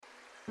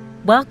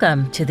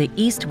Welcome to the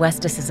East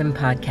Westicism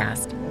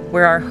podcast,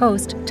 where our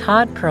host,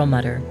 Todd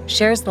Perlmutter,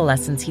 shares the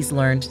lessons he's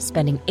learned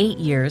spending 8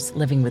 years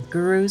living with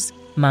gurus,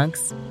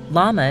 monks,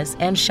 lamas,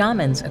 and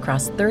shamans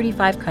across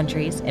 35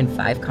 countries and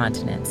 5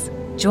 continents.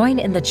 Join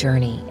in the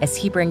journey as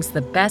he brings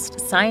the best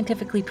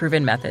scientifically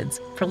proven methods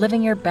for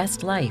living your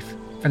best life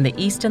from the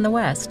East and the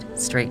West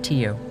straight to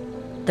you.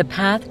 The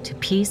path to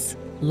peace,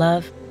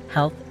 love,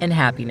 health, and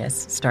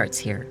happiness starts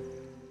here.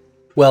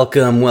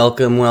 Welcome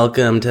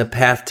to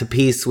Path to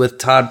Peace with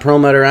Todd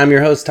Perlmutter. I'm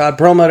your host, Todd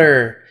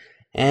Perlmutter.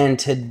 And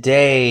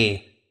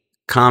today,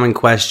 common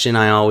question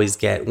I always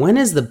get, when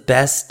is the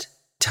best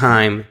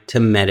time to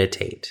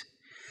meditate?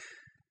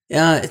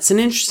 It's an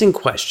interesting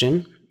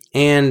question,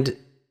 and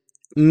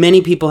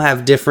many people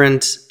have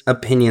different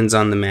opinions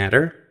on the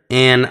matter.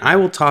 And I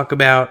will talk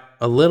about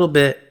a little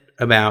bit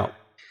about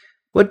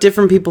what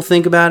different people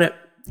think about it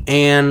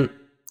and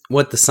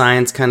what the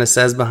science kind of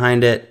says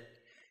behind it,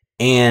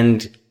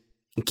 and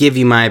give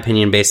you my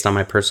opinion based on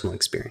my personal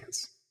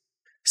experience.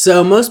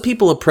 So most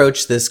people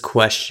approach this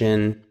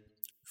question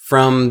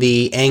from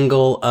the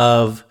angle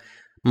of,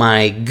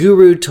 my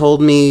guru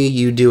told me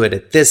you do it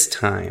at this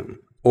time,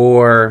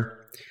 or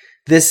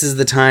this is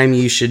the time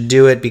you should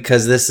do it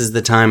because this is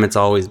the time it's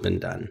always been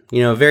done.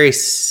 You know, very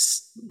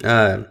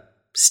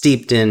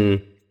steeped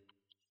in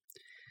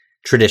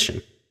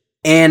tradition.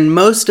 And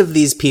most of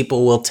these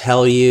people will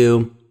tell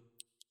you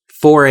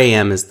 4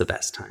 a.m. is the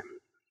best time,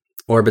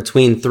 or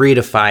between 3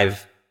 to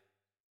 5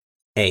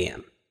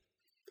 a.m.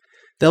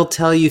 They'll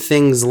tell you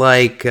things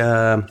like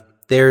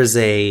there's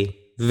a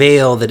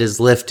veil that is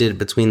lifted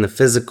between the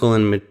physical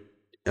and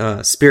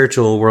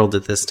spiritual world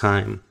at this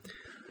time.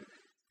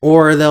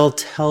 Or they'll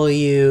tell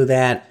you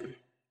that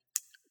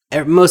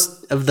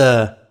most of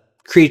the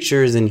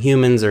creatures and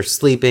humans are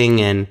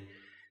sleeping and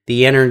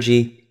the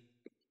energy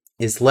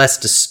is less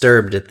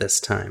disturbed at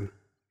this time.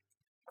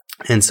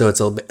 And so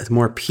it's a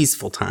more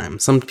peaceful time.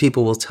 Some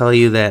people will tell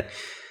you that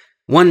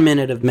 1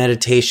 minute of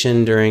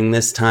meditation during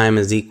this time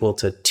is equal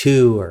to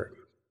 2 or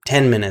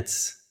 10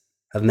 minutes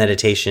of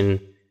meditation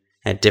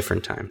at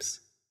different times.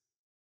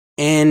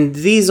 And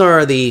these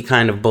are the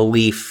kind of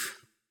belief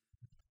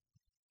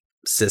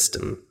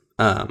system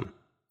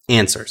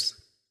answers.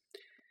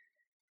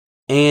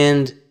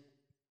 And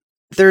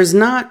there's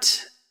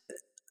not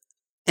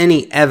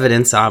any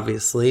evidence,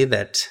 obviously,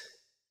 that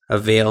a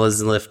veil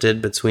is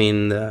lifted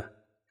between the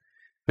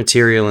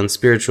material and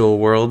spiritual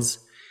worlds,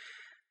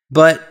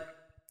 but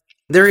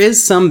there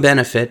is some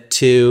benefit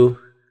to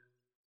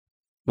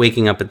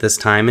waking up at this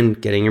time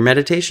and getting your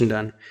meditation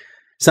done.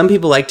 Some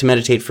people like to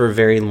meditate for a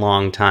very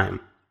long time.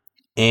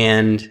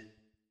 And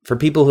for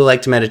people who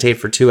like to meditate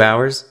for 2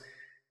 hours,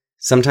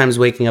 sometimes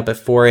waking up at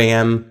 4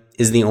 a.m.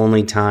 is the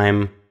only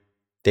time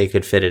they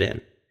could fit it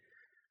in.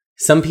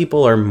 Some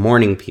people are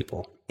morning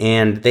people,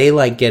 and they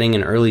like getting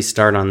an early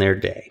start on their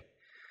day.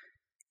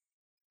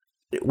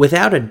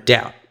 Without a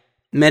doubt,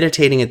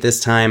 meditating at this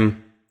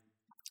time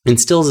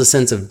instills a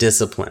sense of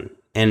discipline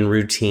and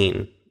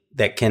routine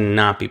that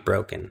cannot be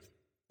broken.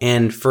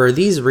 And for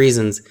these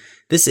reasons,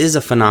 this is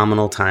a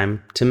phenomenal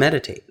time to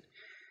meditate.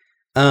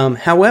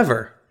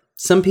 However,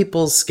 some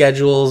people's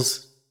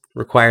schedules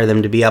require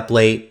them to be up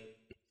late.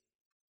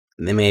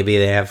 Maybe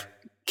they have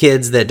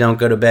kids that don't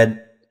go to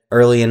bed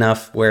early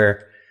enough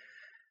where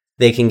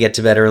they can get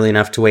to bed early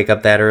enough to wake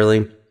up that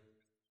early.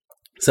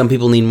 Some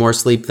people need more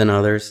sleep than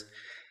others.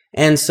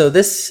 And so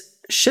this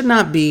should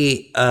not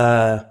be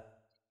a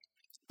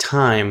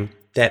time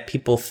that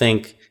people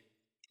think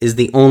is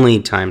the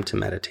only time to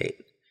meditate.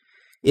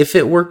 If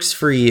it works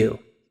for you,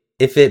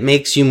 if it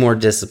makes you more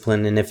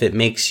disciplined, and if it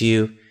makes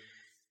you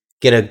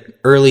get an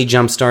early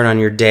jump start on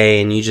your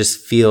day and you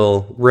just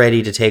feel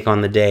ready to take on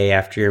the day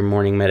after your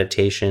morning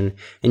meditation,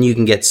 and you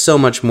can get so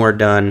much more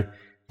done,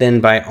 then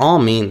by all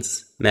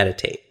means,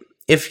 meditate.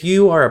 If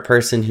you are a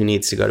person who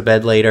needs to go to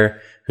bed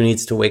later, who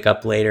needs to wake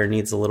up later,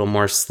 needs a little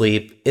more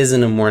sleep,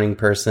 isn't a morning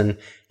person,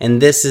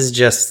 and this is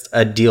just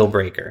a deal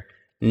breaker,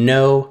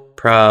 no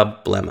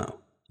problemo.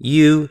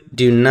 You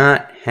do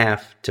not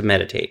have to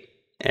meditate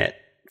at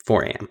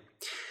 4 a.m.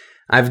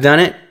 I've done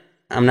it.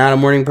 I'm not a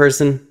morning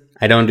person.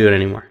 I don't do it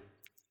anymore.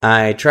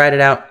 I tried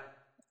it out.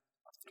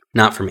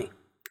 Not for me.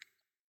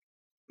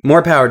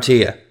 More power to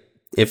you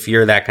if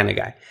you're that kind of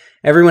guy.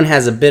 Everyone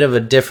has a bit of a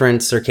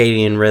different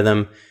circadian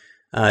rhythm,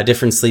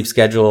 different sleep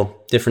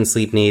schedule, different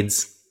sleep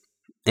needs,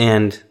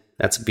 and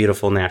that's a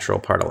beautiful, natural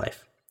part of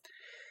life.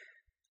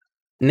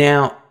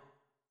 Now,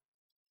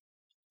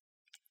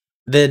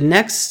 the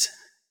next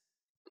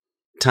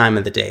time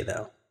of the day,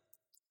 though,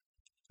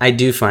 I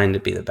do find to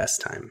be the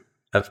best time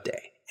of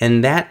day.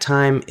 And that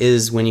time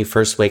is when you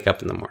first wake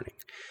up in the morning.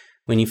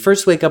 When you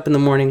first wake up in the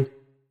morning,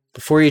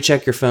 before you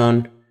check your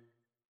phone,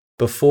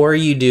 before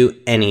you do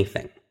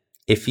anything,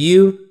 if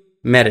you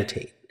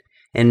meditate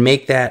and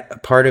make that a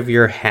part of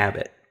your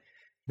habit,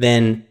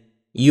 then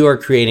you are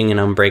creating an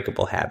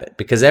unbreakable habit,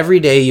 because every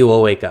day you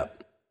will wake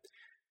up.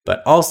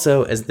 But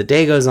also, as the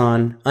day goes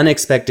on,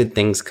 unexpected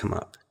things come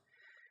up.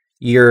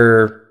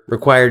 You're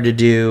required to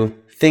do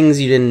things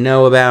you didn't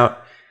know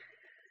about,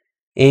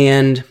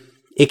 and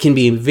it can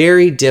be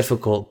very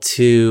difficult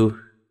to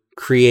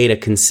create a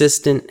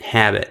consistent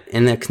habit.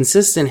 And a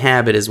consistent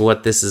habit is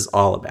what this is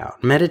all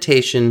about.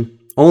 Meditation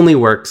only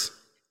works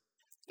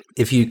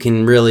if you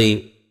can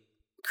really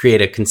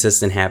create a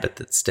consistent habit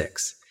that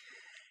sticks.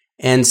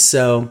 And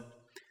so,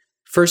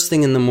 first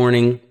thing in the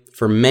morning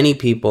for many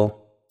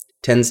people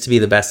tends to be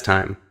the best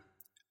time.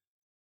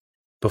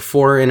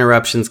 Before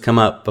interruptions come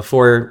up,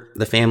 before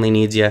the family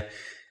needs you,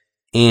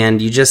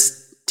 and you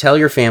just tell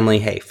your family,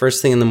 hey,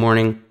 first thing in the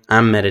morning,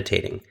 I'm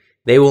meditating.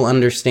 They will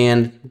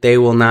understand. They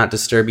will not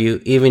disturb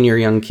you. Even your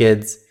young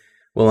kids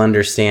will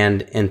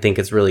understand and think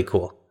it's really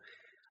cool.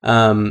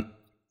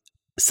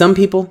 Some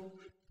people,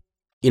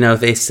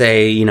 they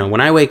say,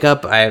 when I wake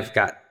up, I've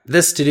got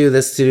this to do,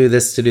 this to do,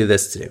 this to do,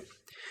 this to do.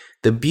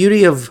 The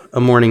beauty of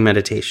a morning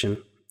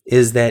meditation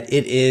is that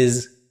it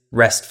is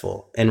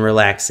restful and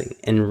relaxing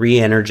and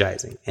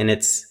re-energizing. And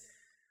it's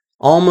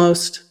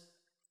almost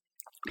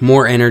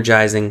more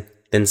energizing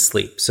than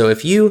sleep. So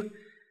if you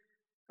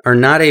are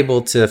not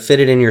able to fit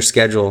it in your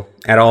schedule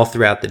at all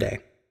throughout the day,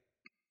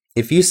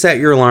 if you set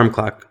your alarm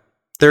clock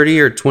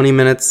 30 or 20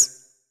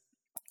 minutes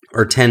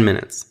or 10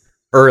 minutes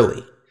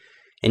early,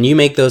 and you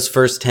make those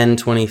first 10,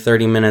 20,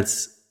 30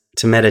 minutes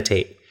to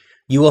meditate,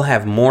 you will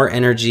have more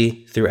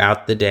energy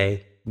throughout the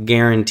day,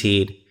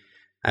 guaranteed.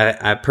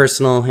 I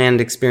personal hand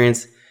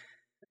experience,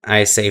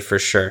 I say for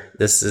sure,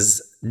 this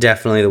is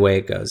definitely the way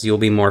it goes. You'll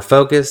be more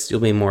focused, you'll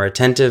be more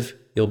attentive,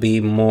 you'll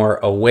be more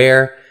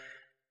aware,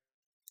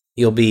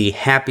 you'll be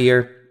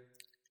happier.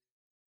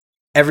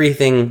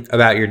 Everything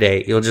about your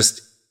day,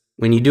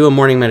 when you do a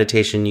morning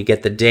meditation, you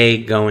get the day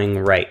going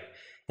right.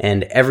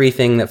 And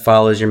everything that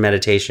follows your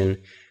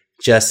meditation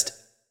just,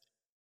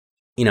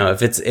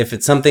 if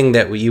it's something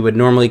that you would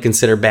normally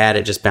consider bad,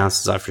 it just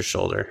bounces off your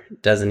shoulder.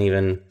 It doesn't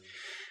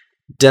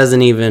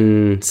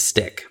even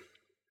stick.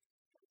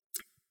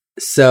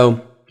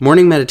 So,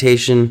 morning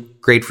meditation,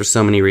 great for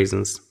so many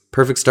reasons.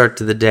 Perfect start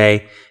to the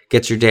day,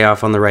 gets your day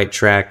off on the right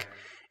track,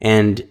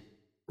 and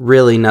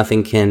really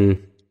nothing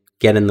can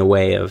get in the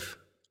way of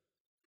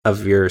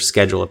your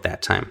schedule at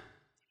that time.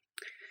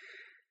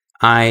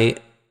 I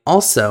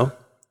also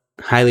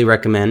highly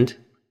recommend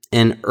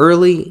an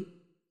early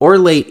or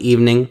late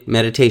evening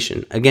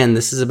meditation. Again,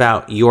 this is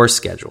about your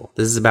schedule.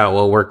 This is about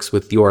what works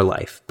with your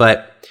life.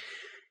 But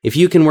if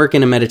you can work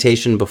in a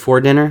meditation before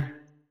dinner,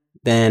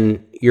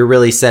 then you're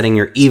really setting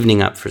your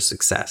evening up for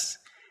success.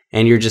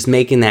 And you're just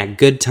making that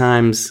good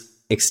times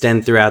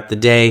extend throughout the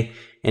day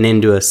and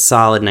into a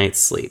solid night's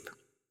sleep.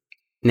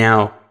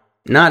 Now,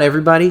 not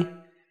everybody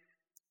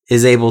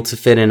is able to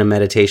fit in a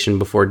meditation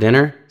before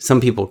dinner. Some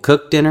people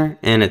cook dinner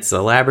and it's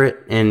elaborate,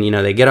 and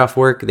they get off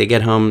work, they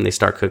get home, they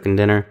start cooking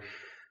dinner.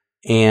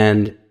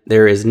 And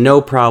there is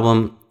no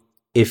problem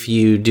if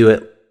you do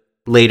it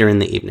later in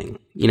the evening.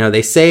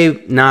 They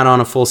say not on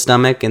a full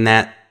stomach, and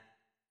that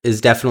is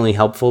definitely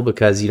helpful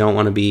because you don't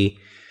want to be,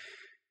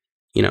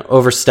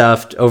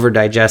 overstuffed, over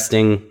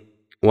digesting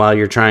while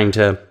you're trying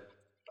to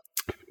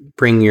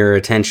bring your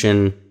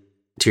attention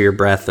to your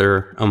breath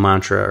or a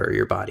mantra or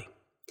your body.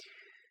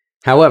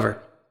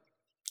 However,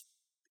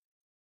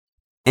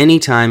 any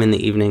time in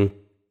the evening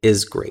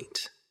is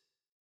great.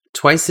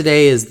 Twice a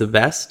day is the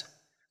best.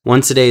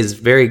 Once a day is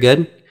very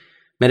good.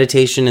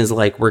 Meditation is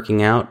like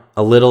working out.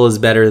 A little is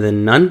better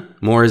than none.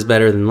 More is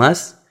better than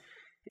less.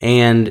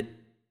 And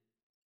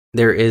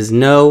there is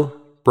no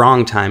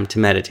wrong time to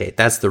meditate.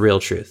 That's the real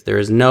truth. There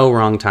is no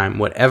wrong time.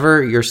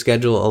 Whatever your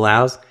schedule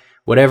allows,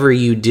 whatever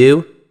you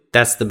do,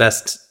 that's the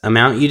best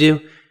amount you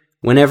do.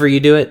 Whenever you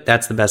do it,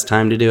 that's the best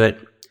time to do it.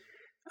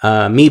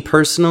 Me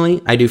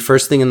personally, I do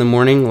first thing in the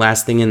morning,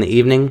 last thing in the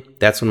evening.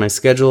 That's when my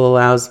schedule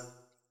allows.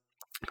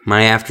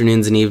 My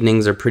afternoons and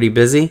evenings are pretty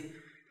busy.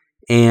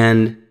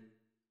 And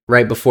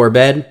right before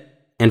bed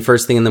and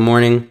first thing in the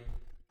morning,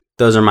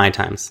 those are my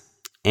times.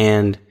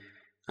 And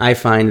I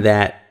find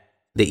that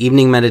the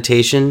evening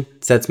meditation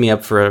sets me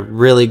up for a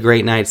really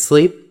great night's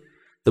sleep.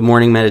 The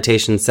morning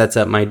meditation sets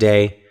up my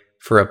day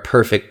for a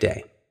perfect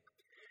day.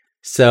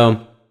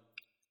 So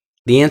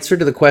the answer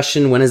to the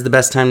question, when is the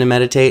best time to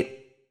meditate?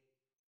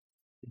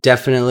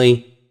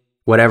 Definitely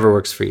whatever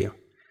works for you.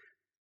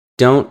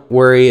 Don't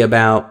worry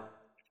about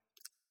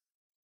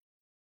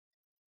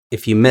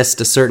if you missed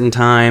a certain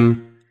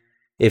time,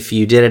 if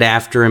you did it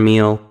after a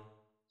meal.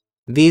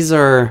 These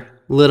are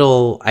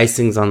little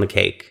icings on the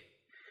cake.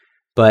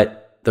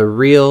 But the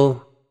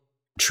real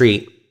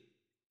treat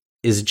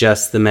is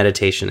just the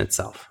meditation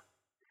itself.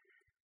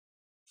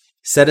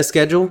 Set a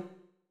schedule,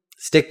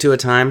 stick to a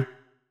time,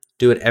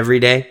 do it every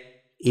day,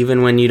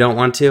 even when you don't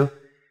want to,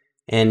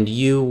 and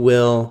you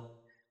will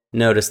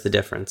notice the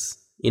difference.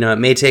 It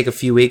may take a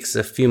few weeks,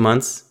 a few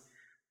months,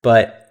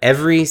 but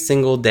every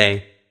single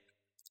day,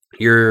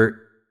 you're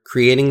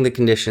creating the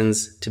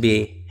conditions to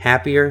be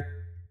happier,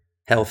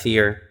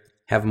 healthier,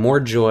 have more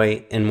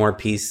joy and more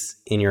peace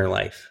in your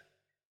life.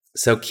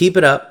 So keep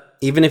it up.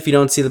 Even if you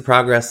don't see the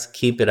progress,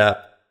 keep it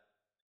up.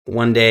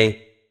 One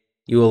day,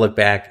 you will look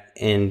back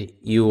and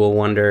you will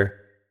wonder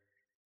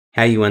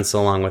how you went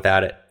so long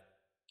without it.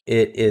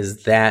 It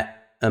is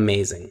that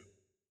amazing.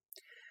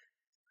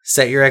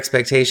 set your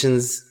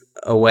expectations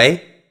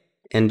away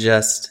and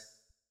just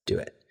do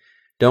it.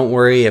 Don't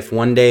worry if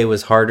one day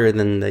was harder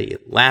than the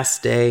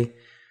last day.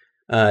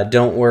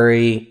 Don't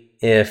worry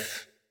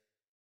if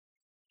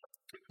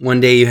one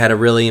day you had a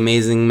really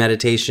amazing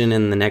meditation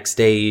and the next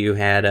day you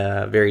had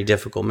a very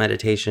difficult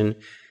meditation.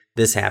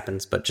 This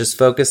happens, but just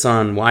focus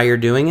on why you're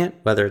doing it,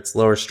 whether it's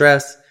lower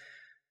stress,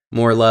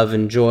 more love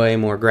and joy,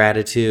 more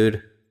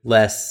gratitude,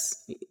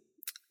 less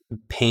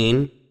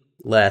pain,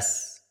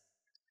 less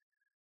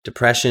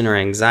depression or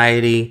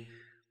anxiety,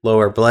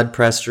 lower blood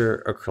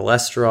pressure or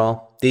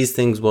cholesterol. These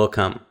things will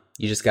come.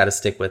 You just got to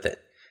stick with it.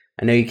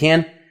 I know you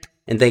can,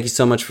 and thank you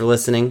so much for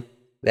listening.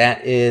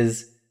 That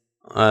is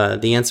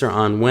the answer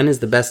on when is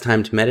the best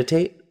time to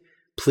meditate.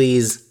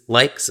 Please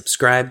like,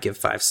 subscribe, give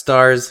 5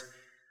 stars,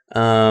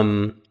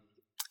 and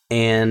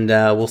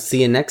we'll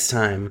see you next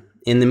time.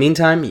 In the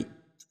meantime,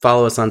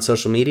 follow us on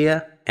social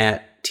media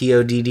at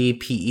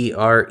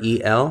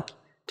TODDPEREL,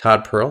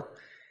 Todd Pearl,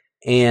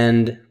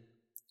 and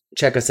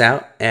check us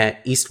out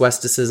at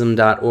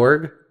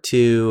eastwesticism.org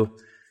to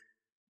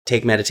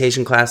take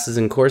meditation classes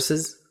and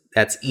courses.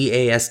 That's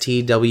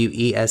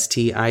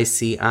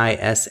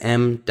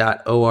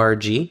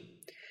EASTWESTICISM.org.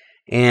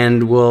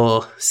 And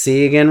we'll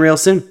see you again real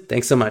soon.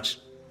 Thanks so much.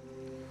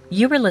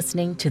 You were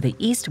listening to the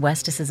East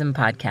Westicism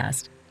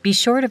podcast. Be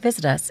sure to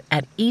visit us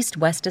at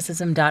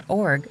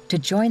eastwesticism.org to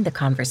join the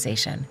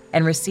conversation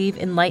and receive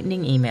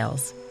enlightening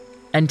emails.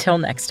 Until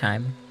next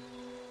time.